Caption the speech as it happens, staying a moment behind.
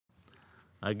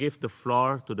I give the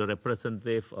floor to the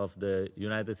representative of the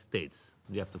United States.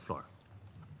 You have the floor.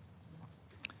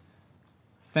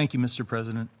 Thank you, Mr.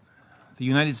 President. The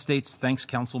United States thanks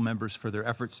Council members for their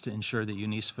efforts to ensure that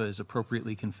UNISFA is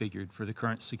appropriately configured for the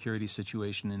current security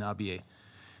situation in Abyei,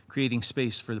 creating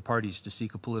space for the parties to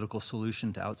seek a political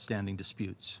solution to outstanding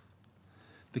disputes.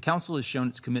 The Council has shown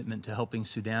its commitment to helping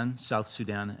Sudan, South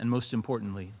Sudan, and most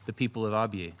importantly, the people of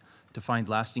Abyei, to find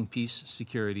lasting peace,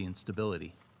 security, and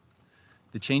stability.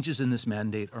 The changes in this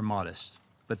mandate are modest,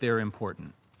 but they are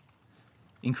important.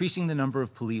 Increasing the number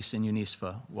of police in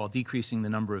UNISFA while decreasing the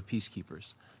number of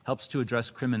peacekeepers helps to address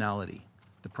criminality,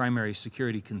 the primary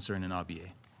security concern in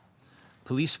Abyei.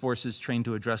 Police forces trained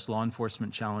to address law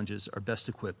enforcement challenges are best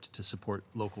equipped to support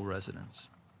local residents.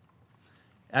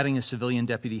 Adding a civilian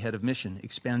deputy head of mission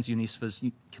expands UNISFA's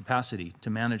capacity to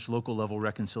manage local-level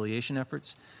reconciliation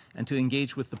efforts and to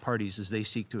engage with the parties as they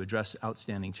seek to address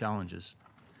outstanding challenges.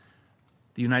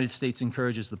 The United States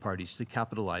encourages the parties to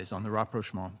capitalize on the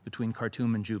rapprochement between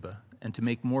Khartoum and Juba and to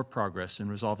make more progress in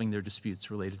resolving their disputes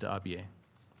related to Abyei.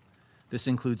 This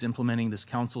includes implementing this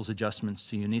Council's adjustments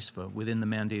to UNISFA within the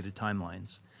mandated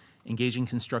timelines, engaging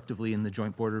constructively in the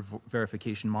Joint Border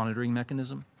Verification Monitoring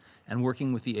Mechanism, and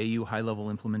working with the AU High-Level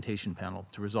Implementation Panel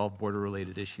to resolve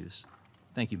border-related issues.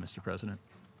 Thank you, Mr. President.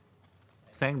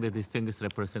 Thank the distinguished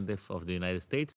representative of the United States.